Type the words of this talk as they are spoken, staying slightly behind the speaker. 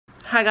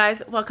Hi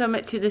guys, welcome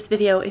to this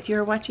video. If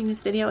you're watching this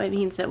video, it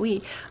means that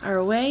we are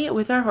away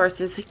with our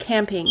horses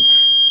camping.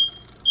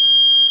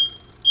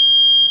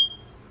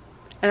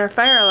 And our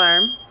fire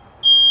alarm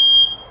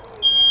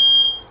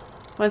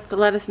wants to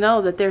let us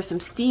know that there's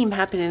some steam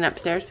happening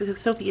upstairs because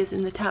Sophie is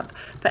in the tub.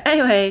 But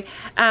anyway,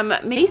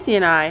 Macy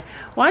and I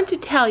want to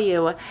tell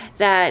you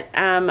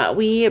that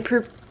we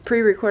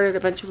pre-recorded a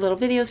bunch of little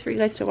videos for you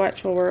guys to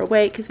watch while we're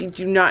away because we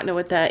do not know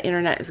what the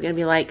internet is going to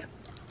be like.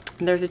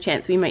 There's a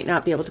chance we might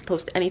not be able to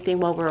post anything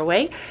while we're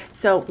away,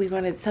 so we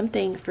wanted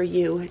something for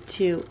you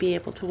to be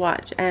able to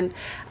watch. And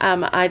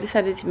I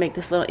decided to make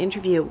this little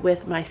interview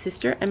with my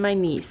sister and my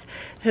niece,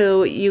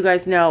 who you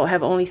guys know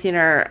have only seen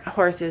our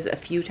horses a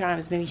few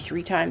times, maybe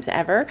 3 times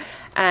ever,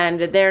 and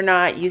they're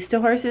not used to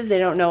horses. They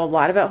don't know a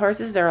lot about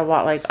horses. They're a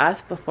lot like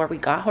us before we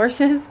got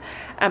horses,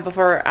 and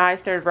before I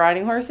started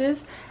riding horses.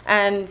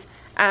 And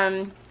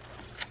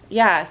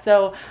yeah,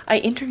 so I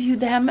interviewed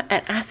them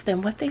and asked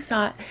them what they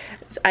thought.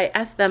 I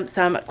asked them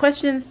some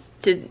questions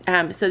to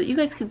so that you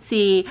guys could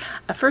see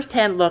a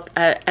first-hand look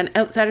at an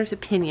outsider's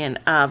opinion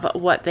of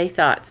what they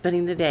thought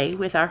spending the day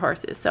with our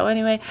horses. So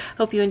anyway,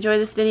 hope you enjoy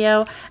this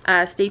video.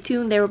 Stay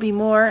tuned. There will be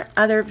more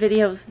other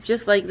videos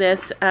just like this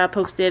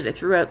posted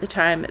throughout the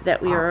time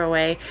that we are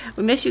away.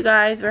 We miss you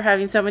guys. We're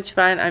having so much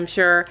fun, I'm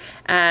sure,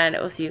 and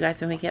we'll see you guys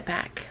when we get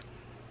back.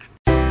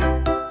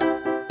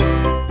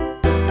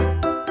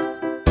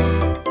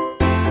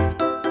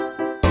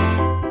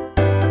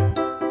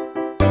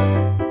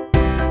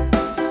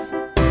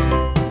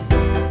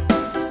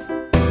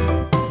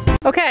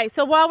 Okay,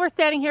 so while we're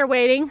standing here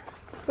waiting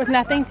with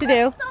nothing to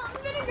do,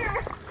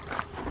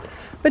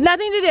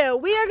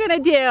 we are gonna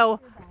do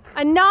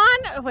a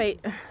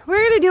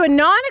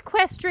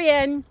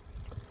non-equestrian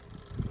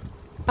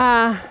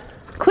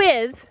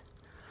quiz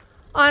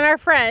on our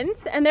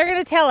friends, and they're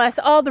gonna tell us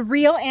all the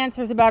real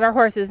answers about our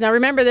horses. Now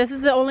remember, this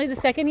is only the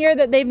second year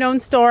that they've known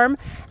Storm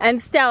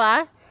and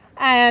Stella,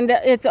 and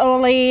it's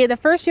only the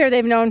first year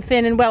they've known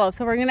Finn and Willow.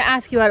 So we're gonna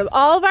ask you, out of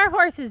all of our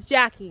horses,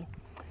 Jackie,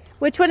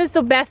 which one is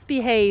the best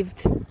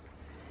behaved,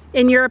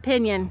 in your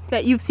opinion,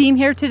 that you've seen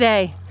here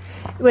today?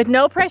 With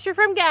no pressure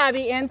from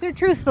Gabby, answer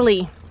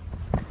truthfully.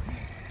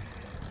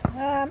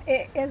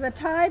 It is a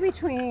tie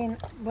between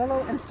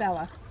Willow and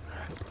Stella.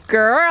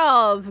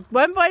 Girls,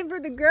 1 point for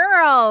the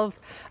girls.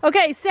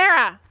 Okay,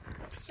 Sarah.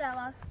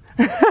 Stella.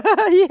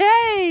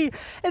 Yay!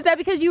 Is that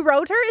because you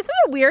rode her? Isn't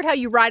it weird how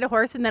you ride a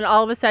horse and then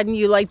all of a sudden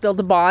you like build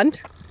a bond?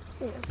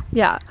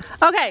 Yeah.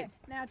 Okay.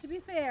 Now, to be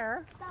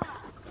fair,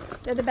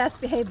 they're the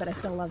best behaved, but I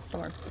still love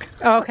Storm.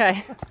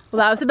 Okay. Well,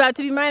 that was about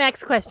to be my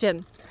next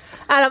question.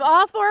 Out of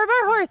all 4 of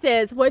our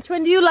horses, which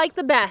one do you like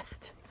the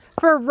best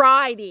for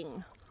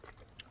riding?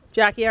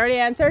 Jackie already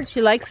answered.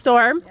 She likes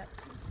Storm. Yep.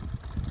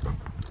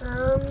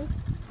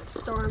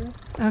 Storm.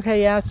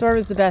 Okay, yeah, Storm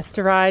is the best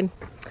to ride.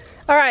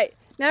 All right,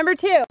 number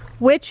 2.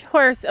 Which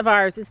horse of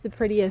ours is the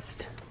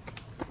prettiest?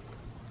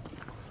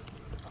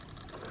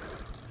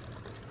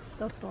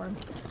 Still Storm.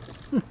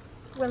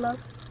 Willow.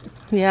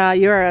 Yeah,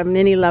 you're a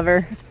mini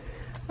lover.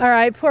 All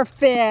right, poor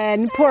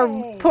Finn,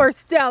 Hey. poor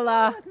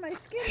Stella. Oh, my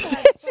skin.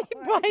 Did she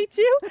bite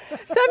you?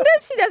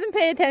 Sometimes she doesn't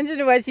pay attention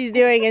to what she's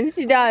doing, and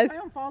she does. My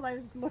own fault. I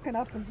was looking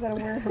up instead of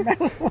wearing her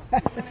mouth.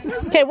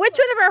 Okay, which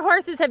one of our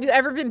horses have you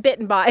ever been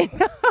bitten by?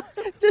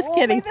 Just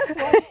kidding. This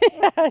one.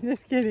 Yeah,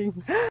 just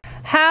kidding.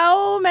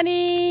 How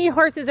many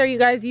horses are you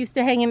guys used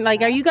to hanging?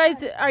 Like,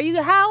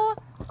 how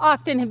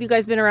often have you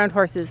guys been around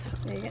horses?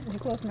 Yeah, you're getting too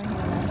close to my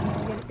hand. I'm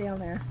gonna get it down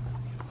there.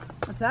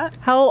 What's that?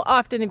 How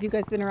often have you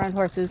guys been around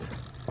horses?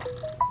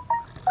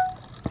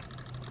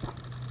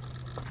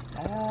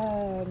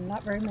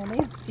 Not very many.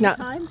 A few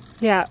times.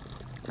 Yeah,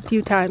 a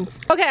few times.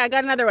 Okay, I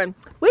got another one.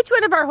 Which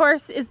one of our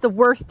horse is the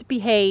worst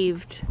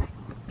behaved?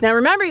 Now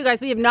remember, you guys,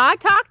 we have not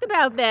talked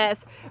about this.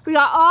 We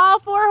got all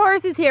 4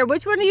 horses here.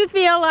 Which one do you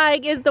feel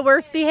like is the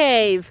worst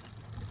behaved?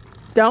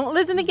 Don't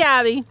listen to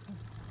Gabby.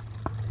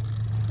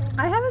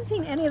 I haven't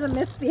seen any of them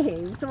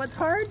misbehave, so it's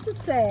hard to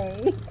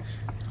say.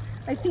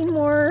 I've seen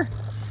more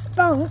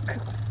spunk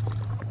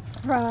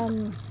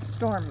from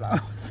Storm though.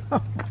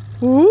 So.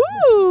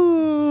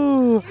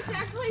 Ooh. It's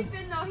actually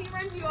Finn though, he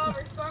runs you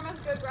over. Storm has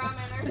good ground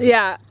manners.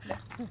 Yeah.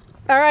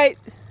 All right.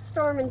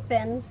 Storm and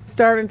Finn.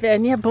 Storm and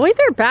Finn. Yeah, boys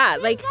are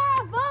bad. Like,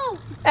 Both.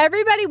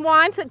 everybody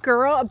wants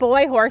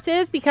boy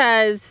horses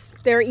because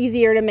they're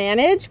easier to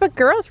manage, but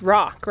girls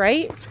rock,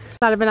 right?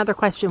 Thought of another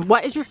question.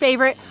 What is your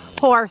favorite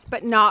horse,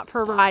 but not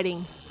for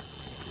riding?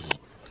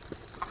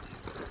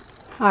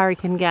 Ari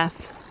can guess.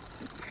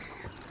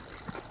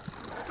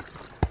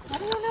 I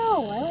don't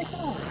know. I like them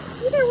all.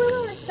 Either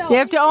Willow or Stella. You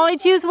have to only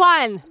choose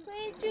one.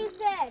 Please choose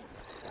Finn.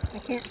 I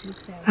can't choose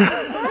Finn.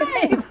 My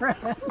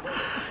favorite.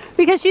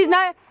 Because she's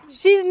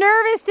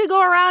nervous to go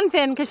around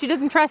Finn because she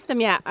doesn't trust him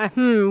yet.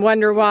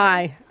 Wonder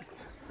why.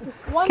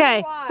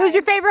 Okay, who's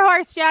your favorite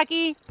horse,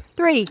 Jackie?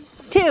 3,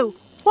 2,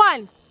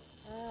 1.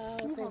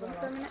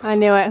 I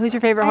knew it. Who's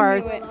your favorite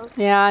horse?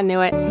 Yeah, I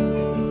knew it.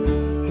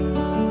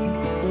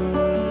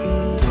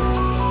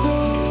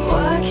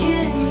 What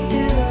can you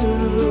do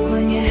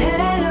when you're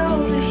head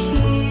over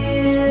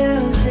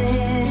heels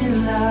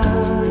in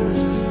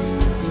love?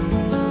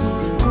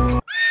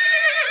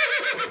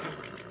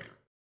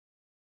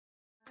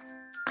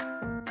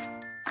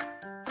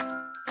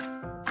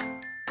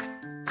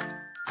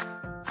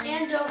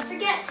 And don't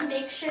forget to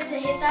make sure to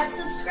hit that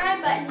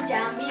subscribe button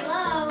down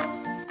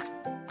below.